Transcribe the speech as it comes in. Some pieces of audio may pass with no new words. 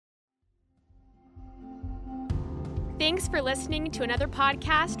Thanks for listening to another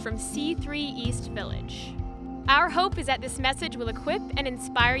podcast from C3 East Village. Our hope is that this message will equip and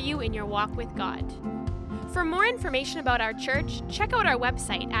inspire you in your walk with God. For more information about our church, check out our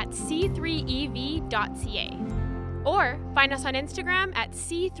website at c3ev.ca or find us on Instagram at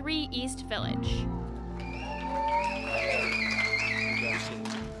C3 East Village.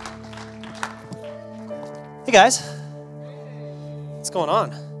 Hey guys, what's going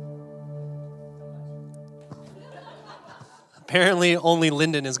on? Apparently only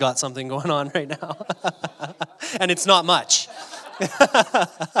Lyndon has got something going on right now. And it's not much.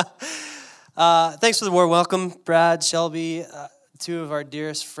 Thanks for the warm welcome, Brad, Shelby, two of our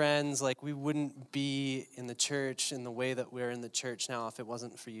dearest friends. Like, we wouldn't be in the church in the way that we're in the church now if it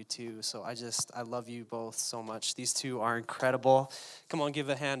wasn't for you two. So I love you both so much. These two are incredible. Come on, give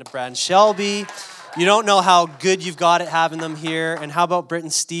a hand to Brad and Shelby. You don't know how good you've got it having them here. And how about Britt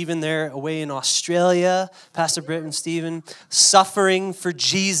and Stephen? They're away in Australia. Pastor Britt and Stephen, suffering for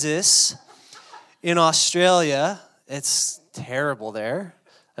Jesus in Australia. It's terrible there,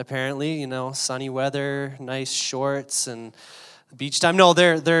 apparently. Sunny weather, nice shorts, and beach time. No,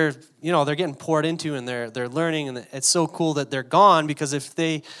 they're getting poured into, and they're learning, and it's so cool that they're gone, because if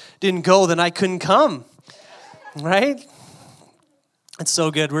they didn't go, then I couldn't come, right? It's so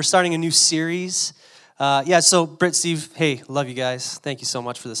good. We're starting a new series. So Britt, Steve, hey, love you guys. Thank you so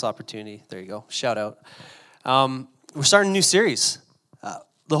much for this opportunity. There you go. Shout out. We're starting a new series,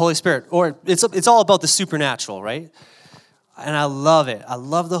 the Holy Spirit, or it's all about the supernatural, right? And I love it. I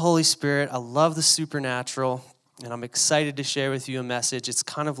love the Holy Spirit. I love the supernatural. And I'm excited to share with you a message. It's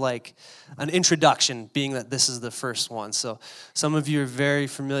kind of like an introduction, being that this is the first one. So some of you are very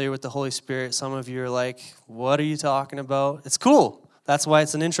familiar with the Holy Spirit. Some of you are like, what are you talking about? It's cool. That's why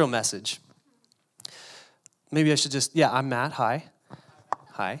it's an intro message. Maybe I should I'm Matt. Hi.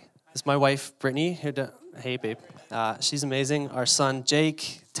 This is my wife, Brittany. Hey, babe. She's amazing. Our son,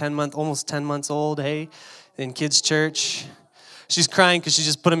 Jake, almost 10 months old. Hey, in kids' church. She's crying because she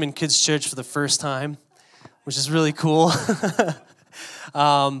just put him in kids' church for the first time, which is really cool.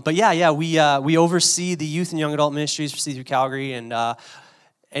 We oversee the youth and young adult ministries for C3 Calgary, and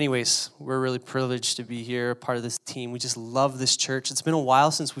we're really privileged to be here, part of this team. We just love this church. It's been a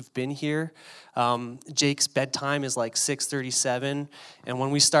while since we've been here. Jake's bedtime is like 6:37, and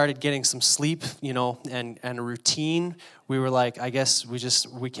when we started getting some sleep, and a routine, we were like, I guess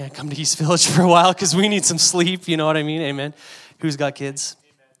we can't come to East Village for a while because we need some sleep, you know what I mean? Amen. Who's got kids?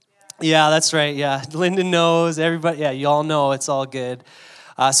 Yeah, that's right. Yeah, Lyndon knows. Everybody, you all know. It's all good.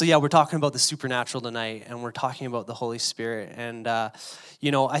 We're talking about the supernatural tonight, and we're talking about the Holy Spirit. And, I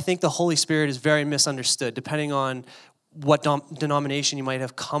think the Holy Spirit is very misunderstood, depending on what denomination you might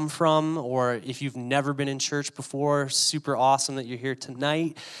have come from, or if you've never been in church before. Super awesome that you're here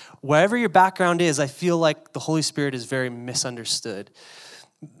tonight. Wherever your background is, I feel like the Holy Spirit is very misunderstood.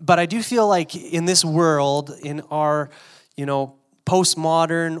 But I do feel like in this world, in our,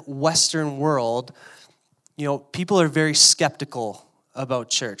 postmodern Western world, people are very skeptical about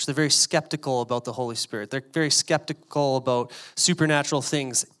church. They're very skeptical about the Holy Spirit. They're very skeptical about supernatural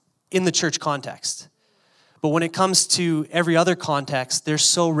things in the church context. But when it comes to every other context, they're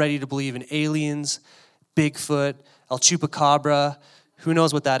so ready to believe in aliens, Bigfoot, El Chupacabra. Who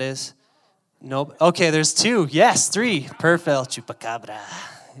knows what that is? Nope. Okay, there's two. Yes, three. Perfect. El Chupacabra.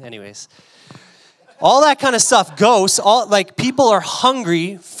 Anyways. All that kind of stuff, ghosts, people are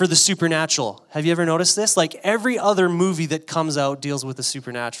hungry for the supernatural. Have you ever noticed this? Like, every other movie that comes out deals with the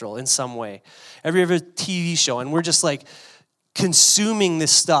supernatural in some way. Every other TV show, and we're just consuming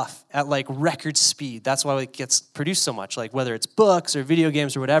this stuff at record speed. That's why it gets produced so much. Whether it's books or video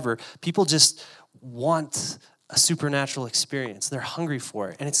games or whatever, people just want a supernatural experience. They're hungry for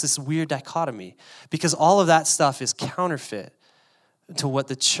it. And it's this weird dichotomy, because all of that stuff is counterfeit to what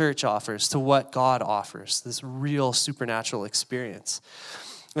the church offers, to what God offers, this real supernatural experience.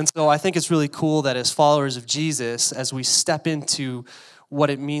 And so I think it's really cool that as followers of Jesus, as we step into what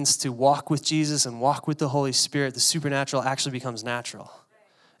it means to walk with Jesus and walk with the Holy Spirit, the supernatural actually becomes natural.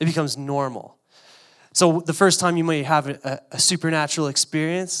 It becomes normal. So the first time you may have a supernatural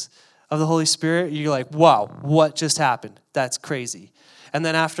experience of the Holy Spirit, you're like, wow, what just happened? That's crazy. And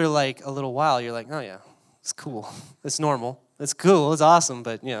then after a little while, you're like, oh yeah, it's cool. It's normal. It's cool, it's awesome,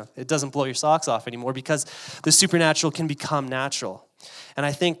 but it doesn't blow your socks off anymore, because the supernatural can become natural. And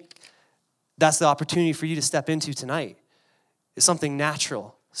I think that's the opportunity for you to step into tonight. It's something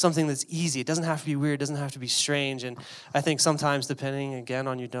natural, something that's easy. It doesn't have to be weird, it doesn't have to be strange. And I think sometimes, depending, again,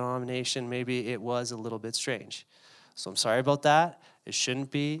 on your denomination, maybe it was a little bit strange. So I'm sorry about that. It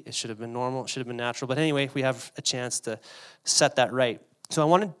shouldn't be. It should have been normal. It should have been natural. But anyway, we have a chance to set that right. So I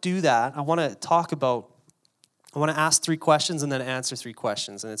want to do that. I want to talk about I want to ask 3 questions and then answer 3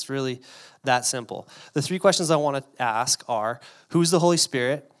 questions, and it's really that simple. The 3 questions I want to ask are, who's the Holy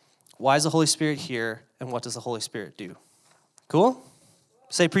Spirit? Why is the Holy Spirit here? And what does the Holy Spirit do? Cool?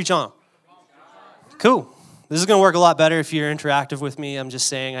 Say preach on. Cool. This is going to work a lot better if you're interactive with me. I'm just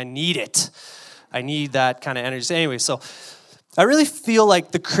saying I need it. I need that kind of energy. So anyway, so I really feel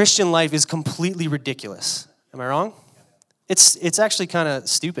like the Christian life is completely ridiculous. Am I wrong? It's actually kind of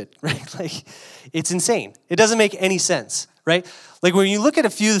stupid, right? Like, it's insane. It doesn't make any sense, right? Like, when you look at a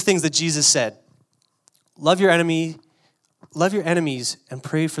few of the things that Jesus said, love your enemies, and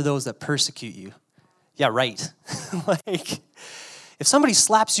pray for those that persecute you. Yeah, right. Like, if somebody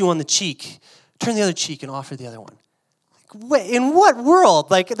slaps you on the cheek, turn the other cheek and offer the other one. Like, in what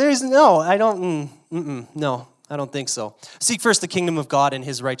world? Like, no, I don't think so. Seek first the kingdom of God and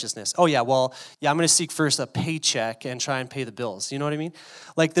his righteousness. Oh, I'm going to seek first a paycheck and try and pay the bills. You know what I mean?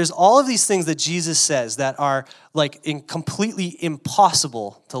 Like, there's all of these things that Jesus says that are, like, completely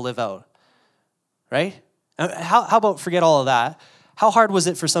impossible to live out. Right? How about forget all of that? How hard was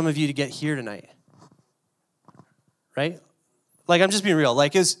it for some of you to get here tonight? Right? Like, I'm just being real.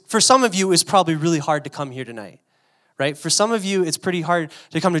 Like, for some of you, it's probably really hard to come here tonight. Right? For some of you, it's pretty hard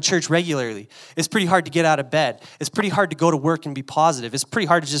to come to church regularly. It's pretty hard to get out of bed. It's pretty hard to go to work and be positive. It's pretty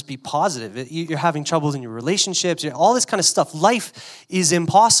hard to just be positive. You're having troubles in your relationships, all this kind of stuff. Life is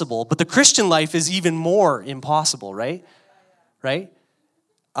impossible, but the Christian life is even more impossible, right? Right?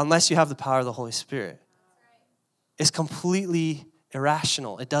 Unless you have the power of the Holy Spirit. It's completely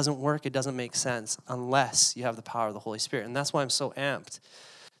irrational. It doesn't work. It doesn't make sense unless you have the power of the Holy Spirit. And that's why I'm so amped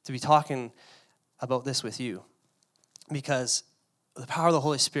to be talking about this with you. Because the power of the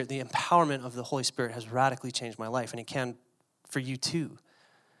Holy Spirit, the empowerment of the Holy Spirit has radically changed my life, and it can for you too.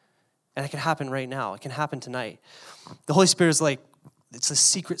 And it can happen right now. It can happen tonight. The Holy Spirit is like, it's a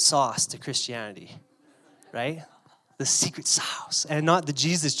secret sauce to Christianity, right? The secret sauce, and not the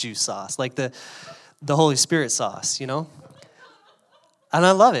Jesus juice sauce, like the Holy Spirit sauce, you know? And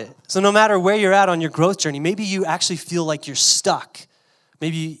I love it. So no matter where you're at on your growth journey, maybe you actually feel like you're stuck.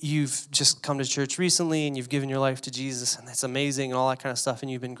 Maybe you've just come to church recently and you've given your life to Jesus and it's amazing and all that kind of stuff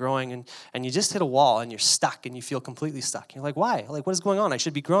and you've been growing and you just hit a wall and you're stuck and you feel completely stuck. You're like, why? Like, what is going on? I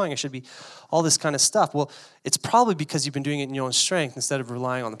should be growing. I should be all this kind of stuff. Well, it's probably because you've been doing it in your own strength instead of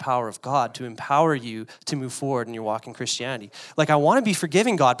relying on the power of God to empower you to move forward in your walk in Christianity. Like, I want to be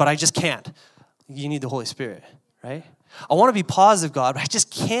forgiving, God, but I just can't. You need the Holy Spirit, right? I want to be positive, God, but I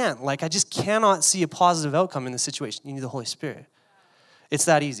just can't. Like, I just cannot see a positive outcome in the situation. You need the Holy Spirit. It's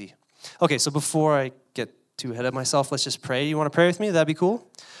that easy. Okay, so before I get too ahead of myself, let's just pray. You want to pray with me? That'd be cool?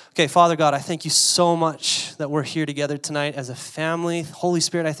 Okay, Father God, I thank you so much that we're here together tonight as a family. Holy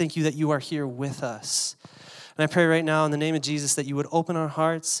Spirit, I thank you that you are here with us. And I pray right now in the name of Jesus that you would open our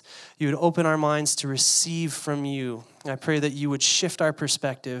hearts, you would open our minds to receive from you. And I pray that you would shift our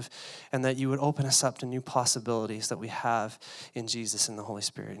perspective and that you would open us up to new possibilities that we have in Jesus and the Holy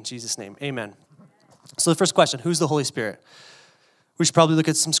Spirit. In Jesus' name, amen. So the first question, who's the Holy Spirit? We should probably look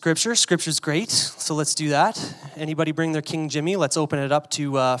at some scripture. Scripture's great, so let's do that. Anybody bring their King Jimmy? Let's open it up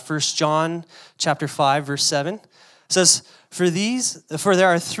to 1 John chapter 5, verse 7. It says, For there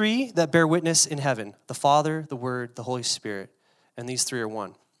are 3 that bear witness in heaven, the Father, the Word, the Holy Spirit, and these 3 are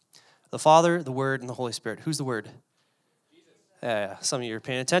one. The Father, the Word, and the Holy Spirit. Who's the Word? Jesus. Yeah, some of you are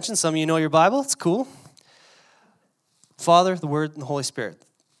paying attention. Some of you know your Bible. It's cool. Father, the Word, and the Holy Spirit.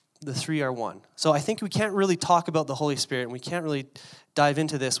 The 3 are one. So I think we can't really talk about the Holy Spirit, and we can't really dive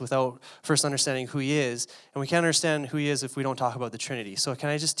into this without first understanding who he is. And we can't understand who he is if we don't talk about the Trinity. So can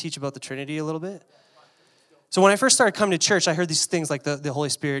I just teach about the Trinity a little bit? So when I first started coming to church, I heard these things like the Holy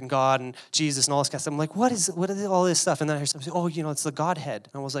Spirit and God and Jesus and all this kind of stuff. I'm like, what is all this stuff? And then I heard somebody say, it's the Godhead.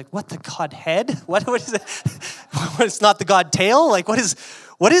 And I was like, what, the Godhead? What is it? It's not the God tail? Like, what is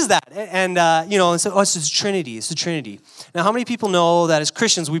that? And, so it's the Trinity. It's the Trinity. Now, how many people know that as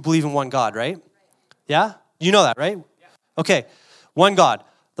Christians, we believe in one God, right? Yeah? You know that, right? Okay. One God,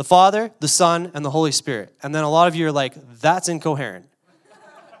 the Father, the Son, and the Holy Spirit. And then a lot of you are like, that's incoherent.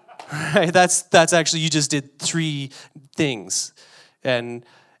 Right? That's actually, you just did 3 things. And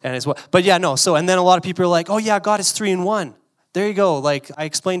it's what, but yeah, no. So, and then a lot of people are like, oh yeah, God is 3 in 1. There you go. Like, I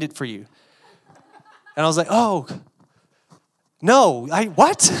explained it for you. And I was like, oh, no,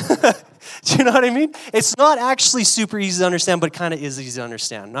 what? Do you know what I mean? It's not actually super easy to understand, but it kind of is easy to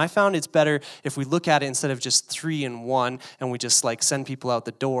understand. And I found it's better if we look at it instead of just 3 in 1 and we just like send people out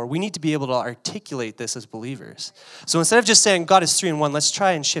the door. We need to be able to articulate this as believers. So instead of just saying God is 3 in 1, let's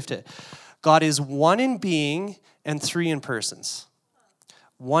try and shift it. God is 1 in being and 3 in persons.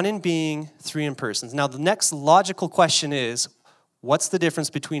 1 in being, 3 in persons. Now the next logical question is, what's the difference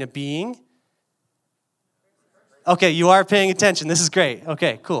between a being Okay, you are paying attention. This is great.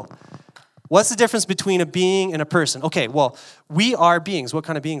 Okay, cool. What's the difference between a being and a person? Okay, well, we are beings. What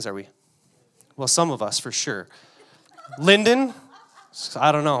kind of beings are we? Well, some of us, for sure. Lyndon,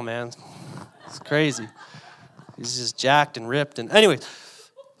 I don't know, man. It's crazy. He's just jacked and ripped. And anyway,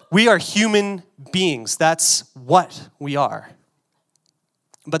 we are human beings. That's what we are.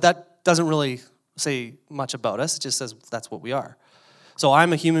 But that doesn't really say much about us. It just says that's what we are. So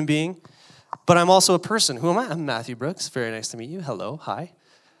I'm a human being, but I'm also a person. Who am I? I'm Matthew Brooks. Very nice to meet you. Hello. Hi.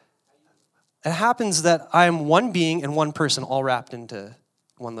 It happens that I'm one being and one person all wrapped into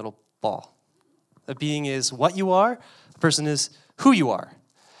one little ball. A being is what you are. A person is who you are.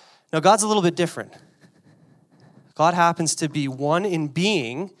 Now, God's a little bit different. God happens to be one in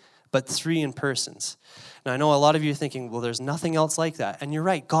being, but three in persons. Now, I know a lot of you are thinking, well, there's nothing else like that. And you're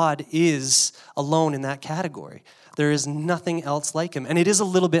right. God is alone in that category. There is nothing else like him. And it is a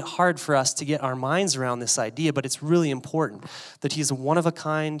little bit hard for us to get our minds around this idea, but it's really important that he's a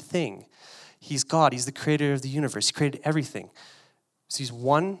one-of-a-kind thing. He's God. He's the creator of the universe. He created everything. So he's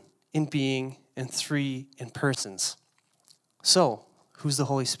one in being and three in persons. So, who's the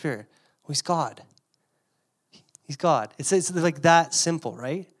Holy Spirit? Well, he's God. He's God. It's like that simple,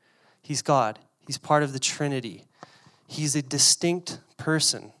 right? He's God. He's part of the Trinity. He's a distinct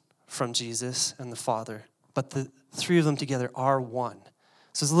person from Jesus and the Father, but the three of them together are one.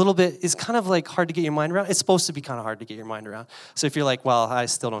 So it's kind of like hard to get your mind around. It's supposed to be kind of hard to get your mind around. So if you're like, well, I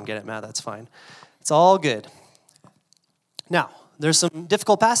still don't get it, Matt, that's fine. It's all good. Now, there's some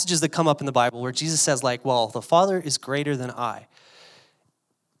difficult passages that come up in the Bible where Jesus says like, well, the Father is greater than I.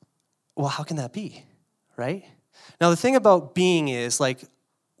 Well, how can that be, right? Now, the thing about being is like,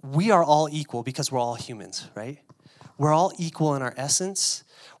 we are all equal because we're all humans, right? We're all equal in our essence.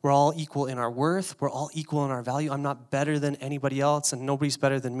 We're all equal in our worth. We're all equal in our value. I'm not better than anybody else, and nobody's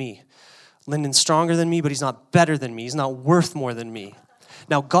better than me. Lyndon's stronger than me, but he's not better than me. He's not worth more than me.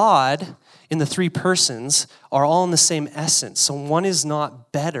 Now, God, in the three persons, are all in the same essence. So one is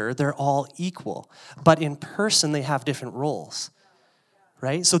not better. They're all equal. But in person, they have different roles,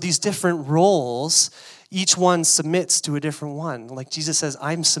 right? So these different roles, each one submits to a different one. Like Jesus says,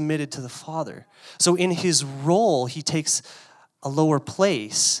 I'm submitted to the Father. So in his role, he takes a lower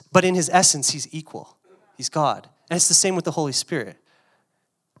place, but in his essence, he's equal. He's God. And it's the same with the Holy Spirit.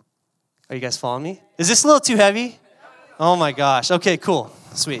 Are you guys following me? Is this a little too heavy? Oh my gosh. Okay, cool.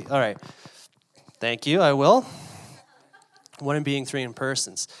 Sweet. All right. Thank you. I will. One in being, three in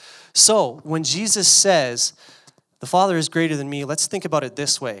persons. So when Jesus says, the Father is greater than me, let's think about it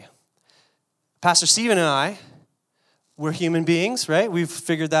this way. Pastor Stephen and I, we're human beings, right? We've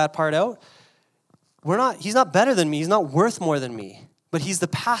figured that part out. He's not better than me. He's not worth more than me. But he's the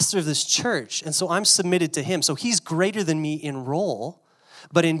pastor of this church, and so I'm submitted to him. So he's greater than me in role,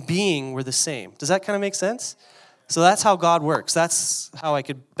 but in being, we're the same. Does that kind of make sense? So that's how God works. That's how I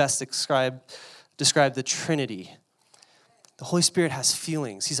could best describe the Trinity. The Holy Spirit has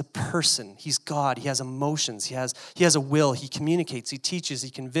feelings. He's a person. He's God. He has emotions. He has a will. He communicates. He teaches. He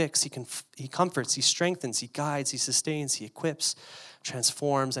convicts. He comforts. He strengthens. He guides. He sustains. He equips,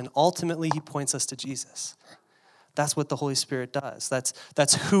 transforms, and ultimately he points us to Jesus. That's what the Holy Spirit does.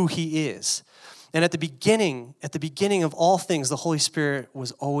 That's who he is. And at the beginning of all things, the Holy Spirit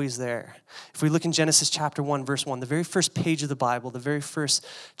was always there. If we look in Genesis chapter 1, verse 1, the very first page of the Bible, the very first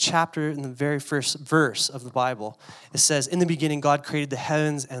chapter and the very first verse of the Bible, it says, in the beginning, God created the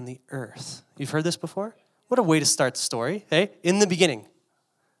heavens and the earth. You've heard this before? What a way to start the story, hey? In the beginning.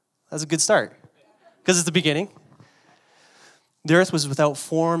 That's a good start, because it's the beginning. The earth was without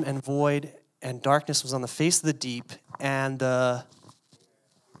form and void, and darkness was on the face of the deep, and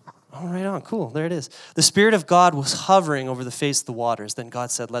right on, cool, there it is. The Spirit of God was hovering over the face of the waters. Then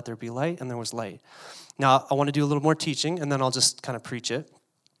God said, let there be light, and there was light. Now, I want to do a little more teaching, and then I'll just kind of preach it.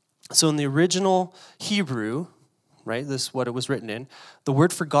 So in the original Hebrew, right, this is what it was written in, the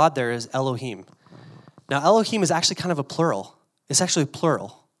word for God there is Elohim. Now, Elohim is actually kind of a plural. It's actually a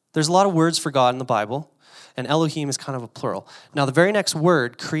plural. There's a lot of words for God in the Bible, and Elohim is kind of a plural. Now, the very next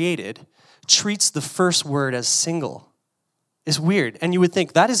word, created, treats the first word as single. It's weird, and you would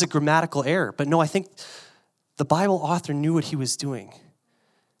think that is a grammatical error, but no, I think the Bible author knew what he was doing.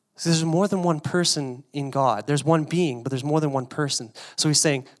 So there's more than one person in God. There's one being, but there's more than one person. So he's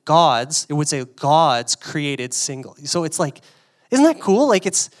saying it would say God's created single. So it's like, isn't that cool? Like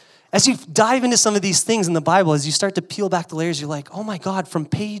it's, as you dive into some of these things in the Bible, as you start to peel back the layers, you're like, oh my God, from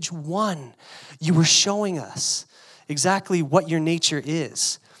page 1, you were showing us exactly what your nature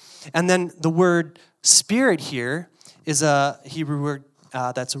is. And then the word spirit here is a Hebrew word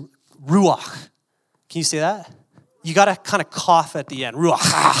that's ruach. Can you say that? You got to kind of cough at the end.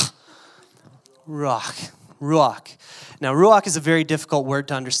 Ruach. Ruach. Ruach. Now, ruach is a very difficult word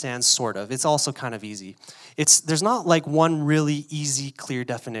to understand, sort of. It's also kind of easy. There's not like one really easy, clear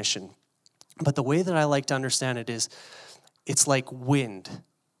definition. But the way that I like to understand it is, it's like wind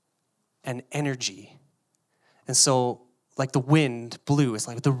and energy. And so, like the wind blew, it's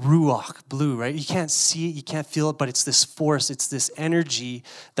like the ruach blew, right? You can't see it, you can't feel it, but it's this force, it's this energy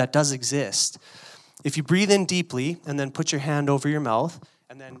that does exist. If you breathe in deeply and then put your hand over your mouth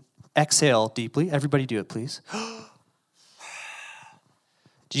and then exhale deeply. Everybody do it, please.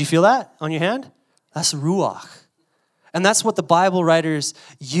 Did you feel that on your hand? That's ruach. And that's what the Bible writers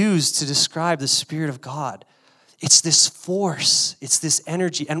use to describe the Spirit of God. It's this force. It's this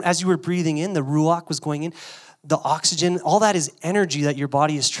energy. And as you were breathing in, the ruach was going in. The oxygen, all that is energy that your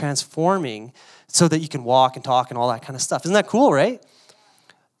body is transforming so that you can walk and talk and all that kind of stuff. Isn't that cool, right?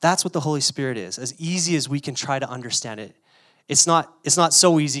 That's what the Holy Spirit is. As easy as we can try to understand it. It's not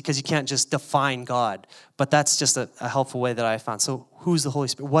so easy because you can't just define God, but that's just a helpful way that I found. So who's the Holy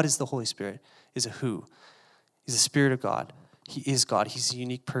Spirit? What is the Holy Spirit? Is a who. He's the Spirit of God. He is God. He's a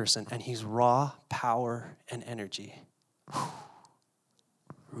unique person, and he's raw power and energy.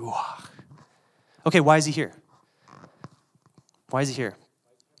 Ruach. Okay, why is he here? Why is he here?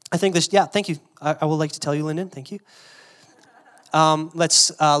 I think thank you. I would like to tell you, Lyndon. Thank you.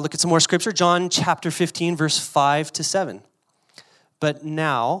 Let's look at some more scripture. John chapter 15, verse 5-7. But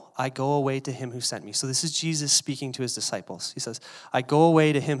now I go away to him who sent me. So this is Jesus speaking to his disciples. He says, I go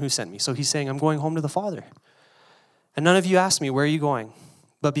away to him who sent me. So he's saying, I'm going home to the Father. And none of you asked me, where are you going?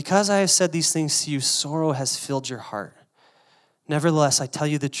 But because I have said these things to you, sorrow has filled your heart. Nevertheless, I tell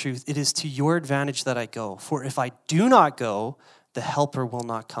you the truth. It is to your advantage that I go. For if I do not go, the Helper will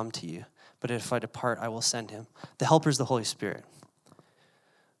not come to you. But if I depart, I will send him. The Helper is the Holy Spirit.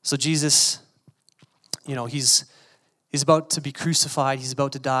 So Jesus, he's about to be crucified. He's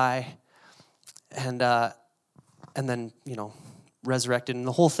about to die. And then, resurrected and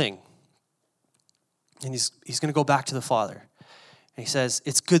the whole thing. And he's going to go back to the Father. And he says,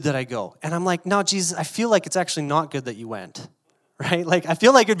 it's good that I go. And I'm like, no, Jesus, I feel like it's actually not good that you went. Right? Like, I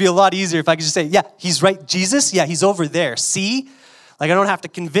feel like it'd be a lot easier if I could just say, yeah, he's right. Jesus, yeah, he's over there. See? Like, I don't have to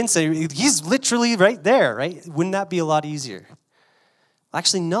convince him. He's literally right there, right? Wouldn't that be a lot easier?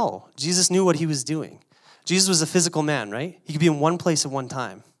 Actually, no. Jesus knew what he was doing. Jesus was a physical man, right? He could be in one place at one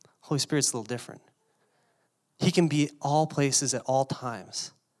time. Holy Spirit's a little different. He can be all places at all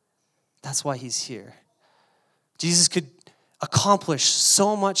times. That's why he's here. Jesus could accomplish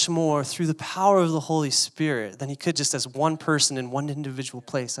so much more through the power of the Holy Spirit than he could just as one person in one individual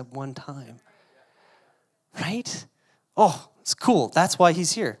place at one time. Right? Oh, it's cool. That's why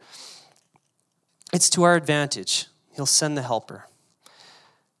he's here. It's to our advantage. He'll send the Helper.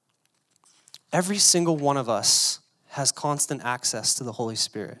 Every single one of us has constant access to the Holy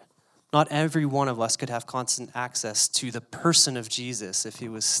Spirit. Not every one of us could have constant access to the person of Jesus if he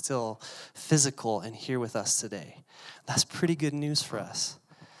was still physical and here with us today. That's pretty good news for us.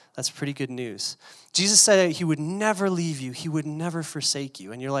 That's pretty good news. Jesus said he would never leave you. He would never forsake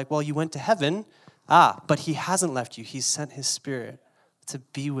you. And you're like, well, you went to heaven. But he hasn't left you. He sent his Spirit to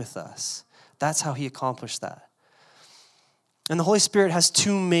be with us. That's how he accomplished that. And the Holy Spirit has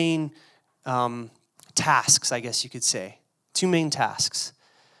two main tasks, I guess you could say. Two main tasks.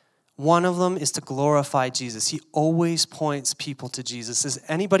 One of them is to glorify Jesus. He always points people to Jesus. Has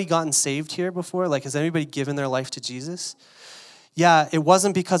anybody gotten saved here before? Like, has anybody given their life to Jesus? Yeah, it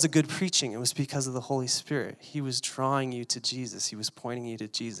wasn't because of good preaching. It was because of the Holy Spirit. He was drawing you to Jesus. He was pointing you to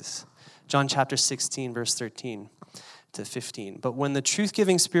Jesus. John chapter 16, verse 13-15. But when the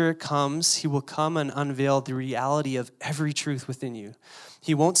truth-giving Spirit comes, he will come and unveil the reality of every truth within you.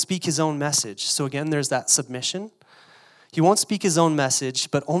 He won't speak his own message. So again, there's that submission. He won't speak his own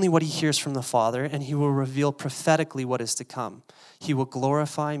message, but only what he hears from the Father, and he will reveal prophetically what is to come. He will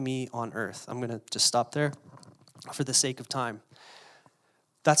glorify me on earth. I'm going to just stop there for the sake of time.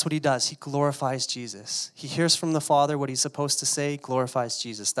 That's what he does. He glorifies Jesus. He hears from the Father what he's supposed to say, glorifies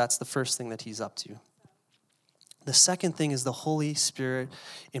Jesus. That's the first thing that he's up to. The second thing is the Holy Spirit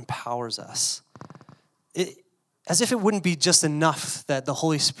empowers us. As if it wouldn't be just enough that the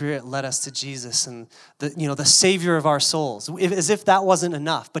Holy Spirit led us to Jesus and the Savior of our souls. As if that wasn't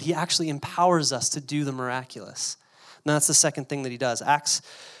enough, but he actually empowers us to do the miraculous. And that's the second thing that he does. Acts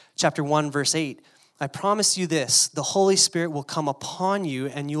chapter 1, verse 8. I promise you this, the Holy Spirit will come upon you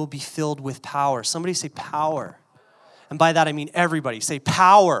and you will be filled with power. Somebody say power. And by that I mean everybody. Say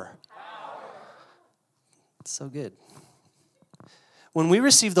power. It's so good. When we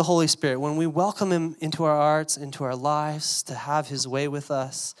receive the Holy Spirit, when we welcome him into our hearts, into our lives, to have his way with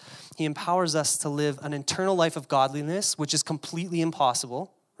us, he empowers us to live an eternal life of godliness, which is completely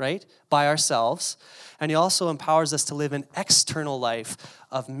impossible, right, by ourselves. And he also empowers us to live an external life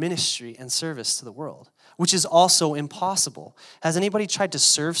of ministry and service to the world, which is also impossible. Has anybody tried to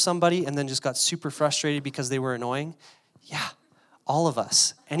serve somebody and then just got super frustrated because they were annoying? Yeah, all of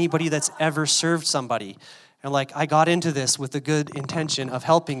us. Anybody that's ever served somebody. And like, I got into this with the good intention of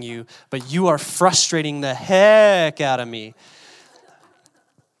helping you, but you are frustrating the heck out of me.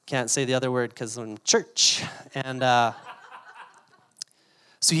 Can't say the other word because I'm in church. And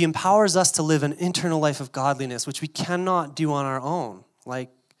so he empowers us to live an internal life of godliness, which we cannot do on our own. Like,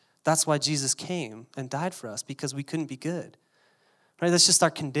 that's why Jesus came and died for us, because we couldn't be good. Right? That's just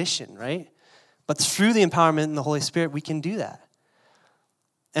our condition, right? But through the empowerment in the Holy Spirit, we can do that.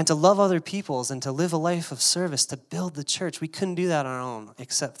 And to love other peoples and to live a life of service, to build the church, we couldn't do that on our own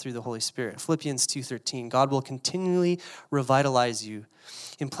except through the Holy Spirit. Philippians 2:13, God will continually revitalize you,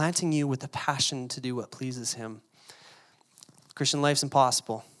 implanting you with a passion to do what pleases him. Christian life's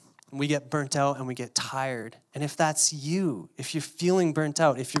impossible. We get burnt out and we get tired. And if that's you, if you're feeling burnt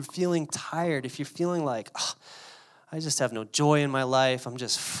out, if you're feeling tired, if you're feeling like, oh, I just have no joy in my life, I'm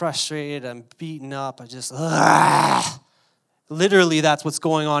just frustrated, I'm beaten up, literally, that's what's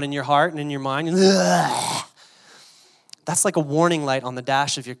going on in your heart and in your mind. That's like a warning light on the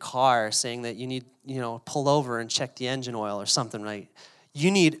dash of your car saying that you need, pull over and check the engine oil or something, right?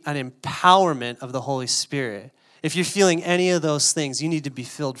 You need an empowerment of the Holy Spirit. If you're feeling any of those things, you need to be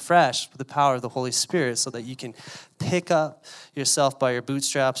filled fresh with the power of the Holy Spirit so that you can pick up yourself by your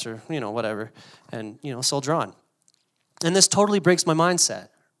bootstraps or, whatever, and, soldier on. And this totally breaks my mindset,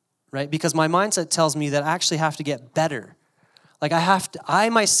 right? Because my mindset tells me that I actually have to get better. Like I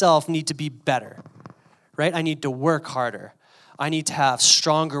myself need to be better, right? I need to work harder. I need to have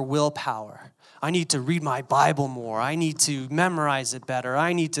stronger willpower. I need to read my Bible more. I need to memorize it better.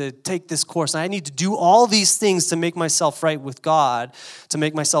 I need to take this course. I need to do all these things to make myself right with God, to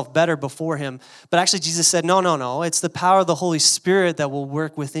make myself better before him. But actually Jesus said, no. It's the power of the Holy Spirit that will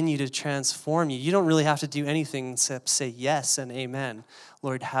work within you to transform you. You don't really have to do anything except say yes and amen.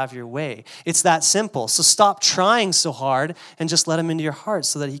 Lord, have your way. It's that simple. So stop trying so hard and just let him into your heart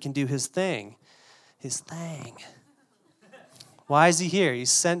so that he can do his thing. His thing. Why is he here?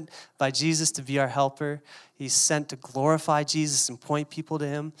 He's sent by Jesus to be our helper. He's sent to glorify Jesus and point people to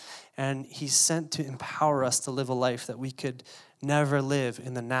him. And he's sent to empower us to live a life that we could never live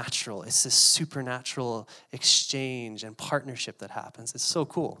in the natural. It's this supernatural exchange and partnership that happens. It's so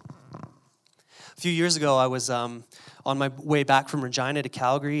cool. A few years ago, I was on my way back from Regina to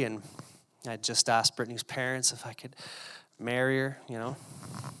Calgary, and I just asked Brittany's parents if I could marry her,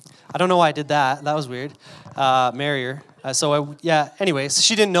 I don't know why I did that. That was weird. Marry her. Anyway, so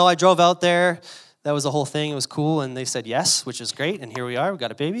she didn't know. I drove out there. That was the whole thing. It was cool, and they said yes, which is great, and here we are. We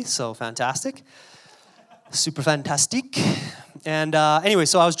got a baby, so fantastic. Super fantastic. And anyway,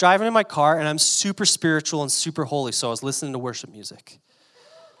 so I was driving in my car, and I'm super spiritual and super holy, so I was listening to worship music.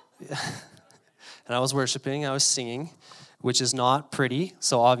 And I was worshiping, I was singing, which is not pretty,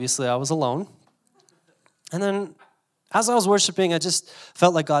 so obviously I was alone. And then as I was worshiping, I just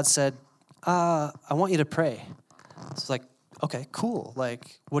felt like God said, I want you to pray. It's like, okay, cool.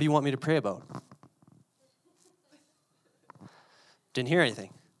 Like, what do you want me to pray about? Didn't hear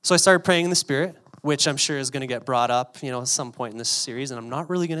anything. So I started praying in the Spirit, which I'm sure is going to get brought up, at some point in this series, and I'm not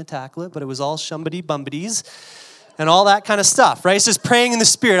really going to tackle it, but it was all shumbity-bumbadies and all that kind of stuff, right? It's just praying in the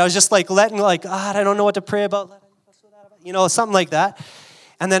Spirit. I was just like I don't know what to pray about, something like that.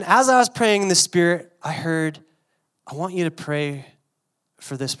 And then as I was praying in the Spirit, I heard, I want you to pray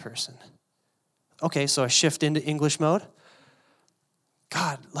for this person. Okay, so I shift into English mode.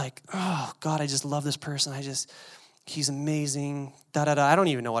 God, I just love this person. He's amazing, I don't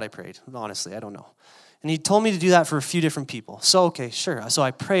even know what I prayed, honestly, I don't know. And he told me to do that for a few different people. So, okay, sure. So I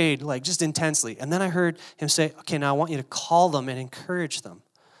prayed, just intensely. And then I heard him say, okay, now I want you to call them and encourage them.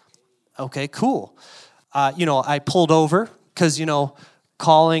 Okay, cool. I pulled over because,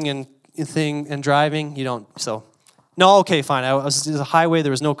 calling and driving, you don't, so. No, okay, fine. It was a highway.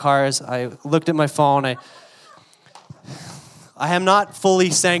 There was no cars. I looked at my phone. I am not fully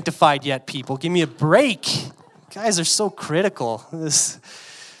sanctified yet, people. Give me a break. You guys are so critical.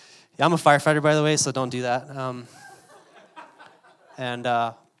 I'm a firefighter, by the way, so don't do that.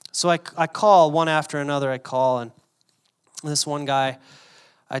 So I call one after another. I call, and this one guy,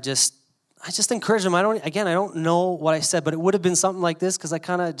 I just encourage him. I don't know what I said, but it would have been something like this because I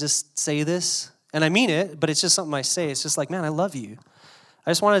kind of just say this. And I mean it, but it's just something I say. It's just like, man, I love you. I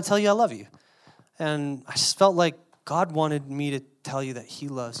just wanted to tell you I love you. And I just felt like God wanted me to tell you that he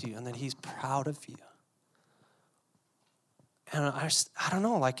loves you and that he's proud of you. And I don't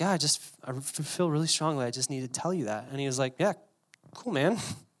know, I feel really strongly I just need to tell you that. And he was like, yeah, cool, man.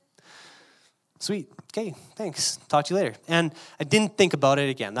 Sweet. Okay, thanks. Talk to you later. And I didn't think about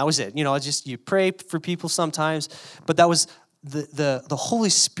it again. That was it. You know, you pray for people sometimes, but that was the Holy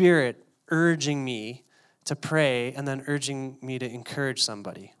Spirit urging me to pray and then urging me to encourage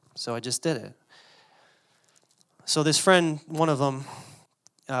somebody. So I just did it. So this friend, one of them,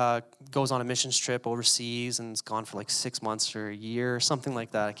 goes on a missions trip overseas and is gone for like 6 months or a year or something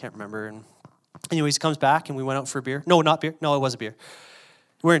like that. I can't remember. And anyways, he comes back and we went out for a beer. No, not beer. No, it was a beer.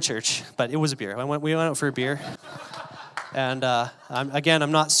 We're in church, but it was a beer. We went out for a beer. And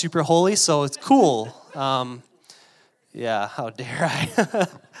I'm not super holy, so it's cool. Yeah, how dare I?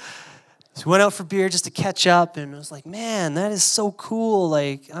 So we went out for beer just to catch up, and I was like, man, that is so cool.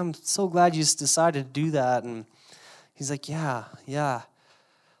 Like, I'm so glad you decided to do that. And he's like, yeah.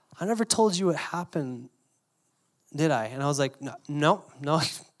 I never told you what happened, did I? And I was like, no,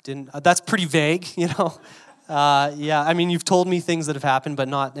 didn't. That's pretty vague, you know. Yeah, I mean, you've told me things that have happened, but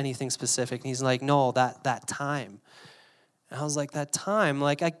not anything specific. And he's like, no, that time. And I was like, that time?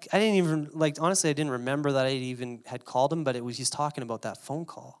 Like, I didn't even, like, honestly, I didn't remember that I even had called him, but he's talking about that phone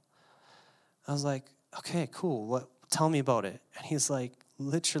call. I was like, okay, cool. Tell me about it. And he's like,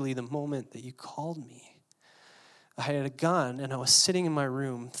 literally the moment that you called me, I had a gun and I was sitting in my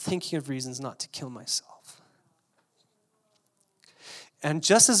room thinking of reasons not to kill myself. And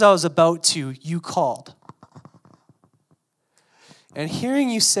just as I was about to, you called. And hearing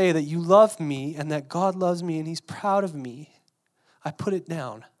you say that you love me and that God loves me and he's proud of me, I put it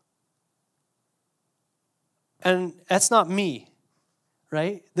down. And that's not me.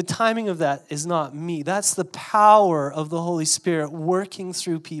 Right? The timing of that is not me. That's the power of the Holy Spirit working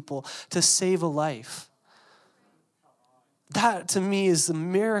through people to save a life. That, to me, is the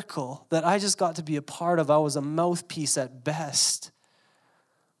miracle that I just got to be a part of. I was a mouthpiece at best.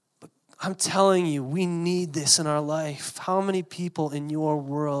 But I'm telling you, we need this in our life. How many people in your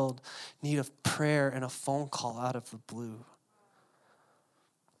world need a prayer and a phone call out of the blue?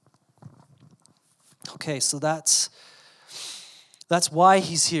 Okay, so that's why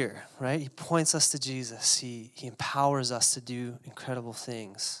he's here, right? He points us to Jesus. He empowers us to do incredible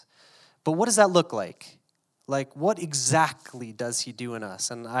things. But what does that look like? Like, what exactly does he do in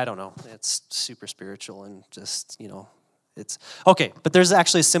us? And I don't know. It's super spiritual and just, it's... Okay, but there's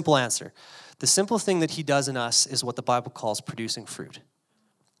actually a simple answer. The simple thing that he does in us is what the Bible calls producing fruit.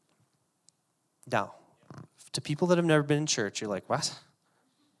 Now, to people that have never been in church, you're like, what?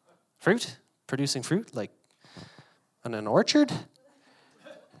 Fruit? Producing fruit? Like, in an orchard?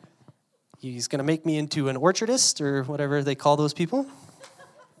 He's going to make me into an orchardist or whatever they call those people?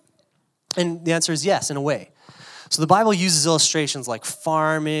 And the answer is yes, in a way. So the Bible uses illustrations like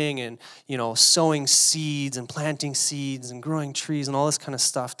farming and, sowing seeds and planting seeds and growing trees and all this kind of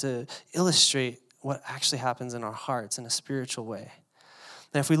stuff to illustrate what actually happens in our hearts in a spiritual way.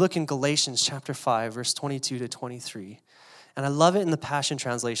 And if we look in Galatians chapter 5, verse 22 to 23, and I love it in the Passion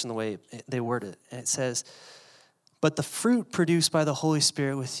Translation, the way they word it. And it says, but the fruit produced by the Holy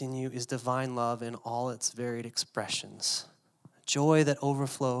Spirit within you is divine love in all its varied expressions. Joy that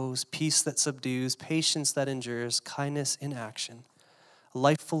overflows, peace that subdues, patience that endures, kindness in action, a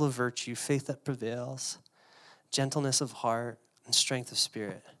life full of virtue, faith that prevails, gentleness of heart, and strength of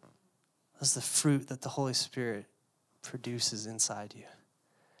spirit. That's the fruit that the Holy Spirit produces inside you.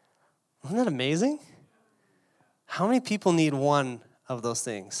 Isn't that amazing? How many people need one of those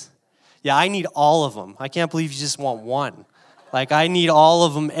things? Yeah, I need all of them. I can't believe you just want one. Like, I need all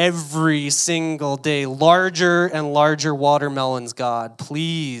of them every single day. Larger and larger watermelons, God,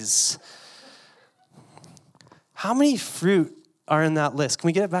 please. How many fruit are in that list? Can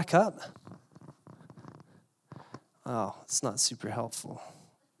we get it back up? Oh, it's not super helpful.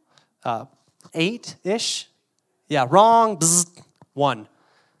 8-ish? Yeah, wrong. Bzz, 1.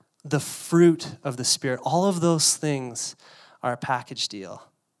 The fruit of the Spirit. All of those things are a package deal.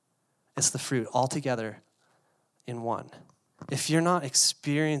 It's the fruit all together in one. If you're not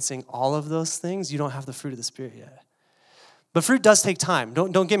experiencing all of those things, you don't have the fruit of the Spirit yet. But fruit does take time.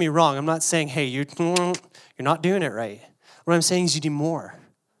 Don't get me wrong. I'm not saying, hey, you're not doing it right. What I'm saying is you need more.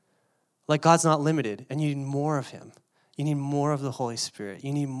 Like, God's not limited, and you need more of him. You need more of the Holy Spirit.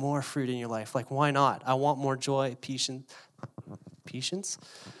 You need more fruit in your life. Like, why not? I want more joy, patience.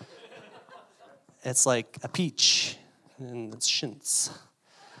 It's like a peach, and it's shins.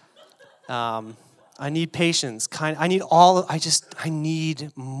 I need patience. I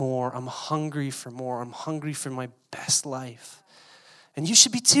need more. I'm hungry for more. I'm hungry for my best life. And you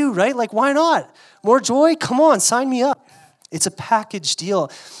should be too, right? Like, why not? More joy? Come on, sign me up. It's a package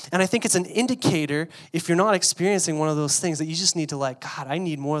deal. And I think it's an indicator, if you're not experiencing one of those things, that you just need to God, I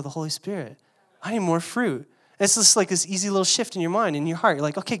need more of the Holy Spirit. I need more fruit. It's just like this easy little shift in your mind, in your heart. You're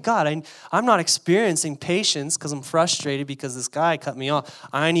like, okay, God, I'm not experiencing patience because I'm frustrated because this guy cut me off.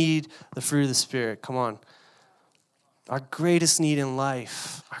 I need the fruit of the Spirit. Come on. Our greatest need in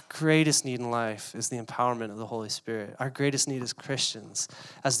life is the empowerment of the Holy Spirit. Our greatest need as Christians,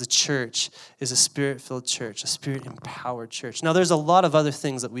 as the church, is a Spirit-filled church, a Spirit-empowered church. Now, there's a lot of other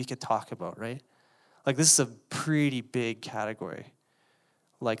things that we could talk about, right? Like, this is a pretty big category.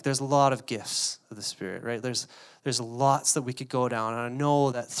 Like, there's a lot of gifts of the Spirit, right? There's lots that we could go down. And I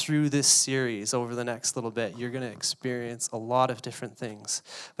know that through this series over the next little bit, you're going to experience a lot of different things.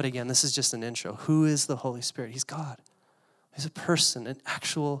 But again, this is just an intro. Who is the Holy Spirit? He's God. He's a person, an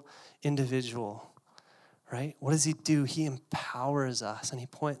actual individual, right? What does he do? He empowers us and he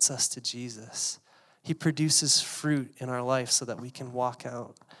points us to Jesus. He produces fruit in our life so that we can walk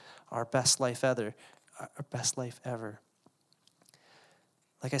out our best life ever.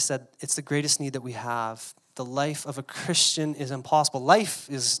 Like I said, it's the greatest need that we have. The life of a Christian is impossible. Life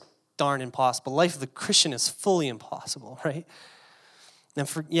is darn impossible. Life of the Christian is fully impossible, right? And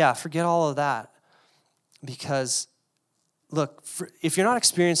forget all of that. Because, look, if you're not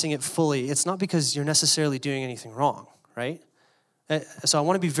experiencing it fully, it's not because you're necessarily doing anything wrong, right? So I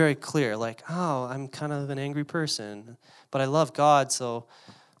want to be very clear, like, oh, I'm kind of an angry person, but I love God, so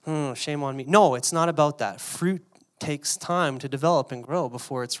shame on me. No, it's not about that. Fruit takes time to develop and grow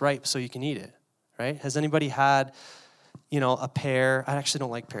before it's ripe so you can eat it, right? Has anybody had, a pear? I actually don't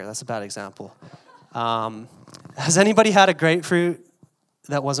like pear. That's a bad example. Has anybody had a grapefruit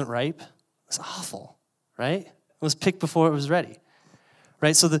that wasn't ripe? It's awful, right? It was picked before it was ready,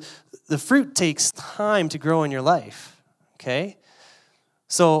 right? So the fruit takes time to grow in your life, okay?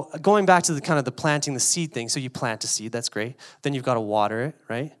 So going back to the planting the seed thing, so you plant a seed, that's great. Then you've got to water it,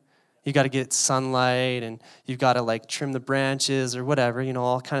 right? You got to get sunlight, and you've got to trim the branches or whatever,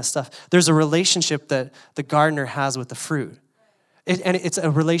 all kind of stuff. There's a relationship that the gardener has with the fruit. And it's a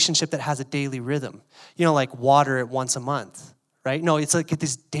relationship that has a daily rhythm. Like water it once a month, right? No, it's like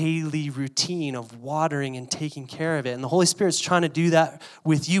this daily routine of watering and taking care of it. And the Holy Spirit's trying to do that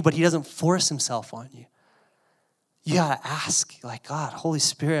with you, but he doesn't force himself on you. You got to ask, God, Holy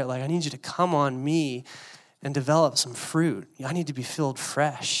Spirit, I need you to come on me and develop some fruit. I need to be filled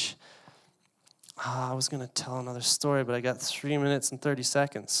fresh. I was going to tell another story, but I got 3 minutes and 30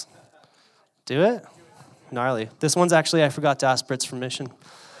 seconds. Do it? Gnarly. This one's actually, I forgot to ask Britt's permission.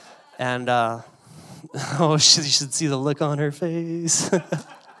 And, you should see the look on her face.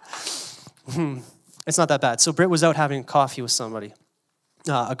 It's not that bad. So Britt was out having coffee with somebody,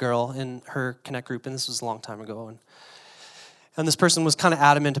 a girl in her Connect group, and this was a long time ago. And this person was kind of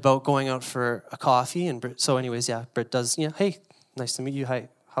adamant about going out for a coffee. And Britt does, hey, nice to meet you. Hi,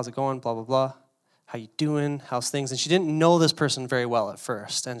 how's it going? Blah, blah, blah. How you doing? How's things? And she didn't know this person very well at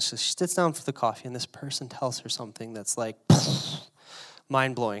first. And so she sits down for the coffee, and this person tells her something that's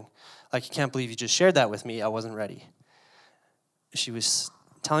mind-blowing. You can't believe you just shared that with me. I wasn't ready. She was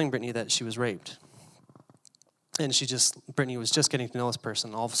telling Brittany that she was raped. And Brittany was just getting to know this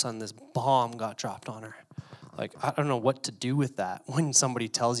person. All of a sudden, this bomb got dropped on her. I don't know what to do with that when somebody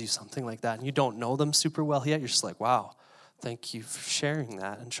tells you something like that and you don't know them super well yet. You're just like, wow, thank you for sharing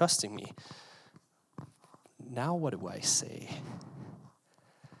that and trusting me. Now what do I say?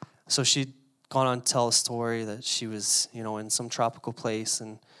 So she'd gone on to tell a story that she was, in some tropical place,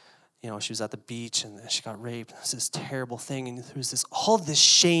 and, she was at the beach and she got raped. It was this terrible thing, and there was all this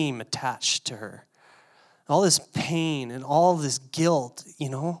shame attached to her. All this pain and all this guilt,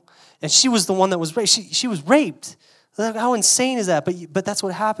 And she was the one that was raped. She was raped. How insane is that? But that's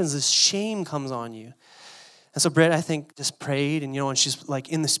what happens, is shame comes on you. And so Britt, I think, just prayed, and she's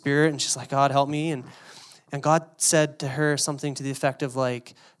in the Spirit, and she's like, God, help me. And God said to her something to the effect of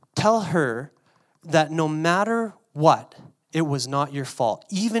tell her that no matter what, it was not your fault.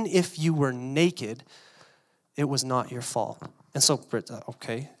 Even if you were naked, it was not your fault. And so Britt,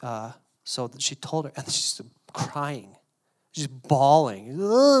 okay. So she told her, and she's crying. She's bawling.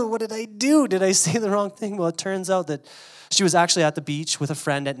 What did I do? Did I say the wrong thing? Well, it turns out that she was actually at the beach with a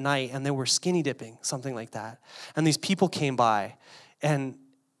friend at night, and they were skinny dipping, something like that. And these people came by, and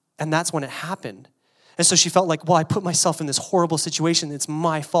that's when it happened. And so she felt I put myself in this horrible situation. It's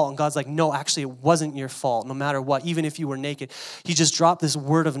my fault. And God's like, no, actually, it wasn't your fault, no matter what, even if you were naked. He just dropped this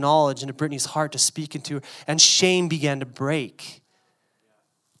word of knowledge into Brittany's heart to speak into her, and shame began to break.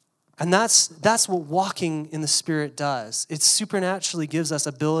 And that's what walking in the Spirit does. It supernaturally gives us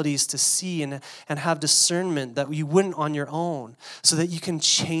abilities to see and have discernment that you wouldn't on your own, so that you can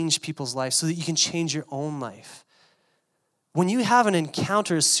change people's lives, so that you can change your own life. When you have an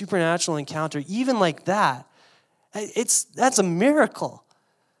encounter, a supernatural encounter, even like that, that's a miracle.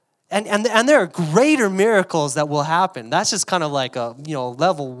 And there are greater miracles that will happen. That's just kind of like a,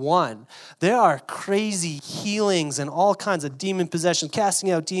 level 1. There are crazy healings and all kinds of demon possession,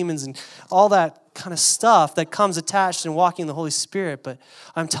 casting out demons and all that kind of stuff that comes attached in walking in the Holy Spirit. But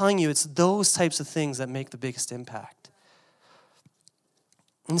I'm telling you, it's those types of things that make the biggest impact.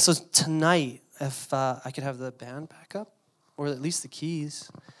 And so tonight, if I could have the band back up, or at least the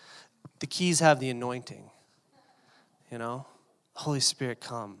keys. The keys have the anointing, Holy Spirit,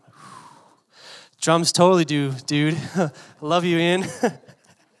 come. Drums totally do, dude. I love you, Ian.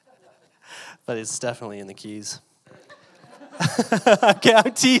 But it's definitely in the keys. Okay,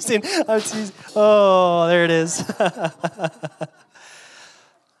 I'm teasing. Oh, there it is.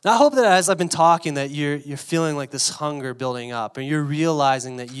 Now, I hope that as I've been talking that you're feeling like this hunger building up and you're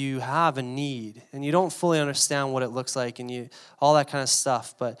realizing that you have a need and you don't fully understand what it looks like and all that kind of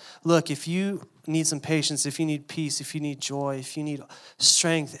stuff. But look, if you need some patience, if you need peace, if you need joy, if you need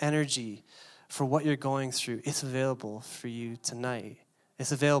strength, energy for what you're going through, it's available for you tonight.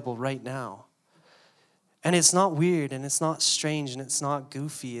 It's available right now. And it's not weird, and it's not strange, and it's not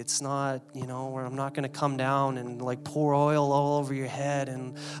goofy. It's not, where I'm not going to come down and like pour oil all over your head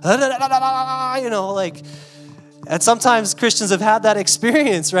and, and sometimes Christians have had that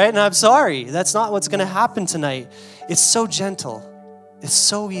experience, right? And I'm sorry. That's not what's going to happen tonight. It's so gentle. It's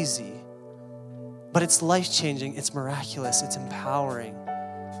so easy. But it's life-changing. It's miraculous. It's empowering.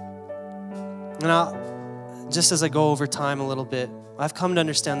 Now, just as I go over time a little bit, I've come to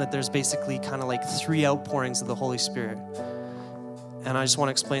understand that there's basically kind of like 3 outpourings of the Holy Spirit. And I just want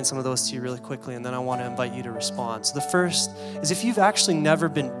to explain some of those to you really quickly, and then I want to invite you to respond. So the first is if you've actually never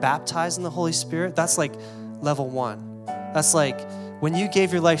been baptized in the Holy Spirit, that's like level 1. That's like when you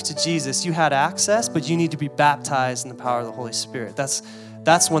gave your life to Jesus, you had access, but you need to be baptized in the power of the Holy Spirit. That's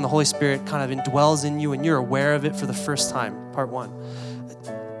when the Holy Spirit kind of indwells in you and you're aware of it for the first time, part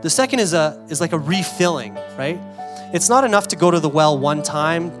 1. The second is like a refilling, right? It's not enough to go to the well one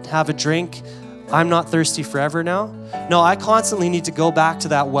time, have a drink. I'm not thirsty forever now. No, I constantly need to go back to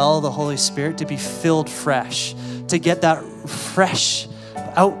that well of the Holy Spirit to be filled fresh, to get that fresh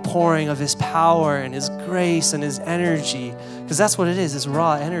outpouring of His power and His grace and His energy, because that's what it is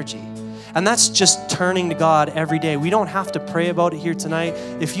raw energy. And that's just turning to God every day. We don't have to pray about it here tonight.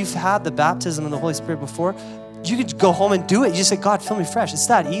 If you've had the baptism of the Holy Spirit before, you could go home and do it. You just say, God, fill me fresh. It's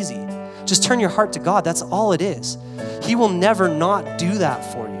that easy. Just turn your heart to God. That's all it is. He will never not do that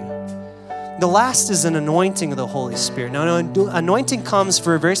for you. The last is an anointing of the Holy Spirit. Now, anointing comes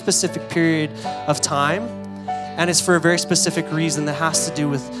for a very specific period of time, and it's for a very specific reason that has to do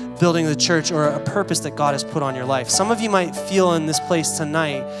with building the church or a purpose that God has put on your life. Some of you might feel in this place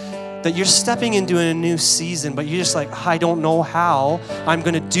tonight that you're stepping into a new season, but you're just like, I don't know how I'm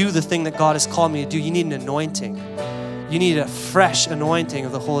going to do the thing that God has called me to do. You need an anointing. You need a fresh anointing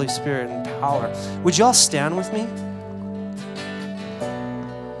of the Holy Spirit and power. Would you all stand with me?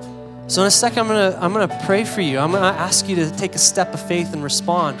 So in a second, I'm gonna pray for you. I'm gonna ask you to take a step of faith and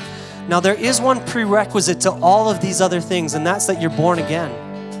respond. Now, there is one prerequisite to all of these other things, and that's that you're born again.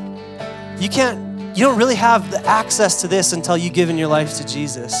 You don't really have the access to this until you've given your life to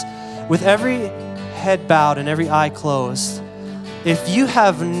Jesus. With every head bowed and every eye closed, if you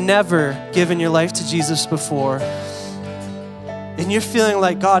have never given your life to Jesus before, and you're feeling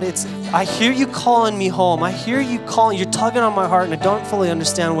like, God, I hear you calling me home. I hear you calling, you're tugging on my heart, and I don't fully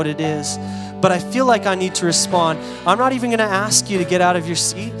understand what it is, but I feel like I need to respond. I'm not even gonna ask you to get out of your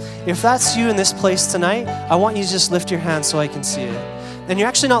seat. If that's you in this place tonight, I want you to just lift your hand so I can see it. And you're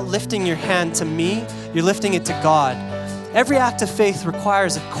actually not lifting your hand to me, you're lifting it to God. Every act of faith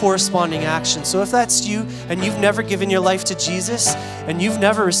requires a corresponding action. So if that's you and you've never given your life to Jesus and you've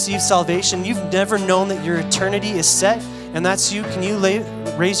never received salvation, you've never known that your eternity is set, and that's you, can you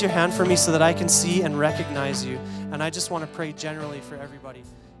raise your hand for me so that I can see and recognize you? And I just want to pray generally for everybody.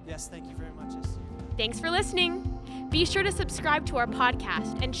 Yes, thank you very much. Thanks for listening. Be sure to subscribe to our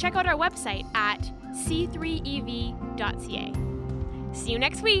podcast and check out our website at c3ev.ca. See you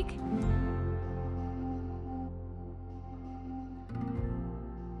next week.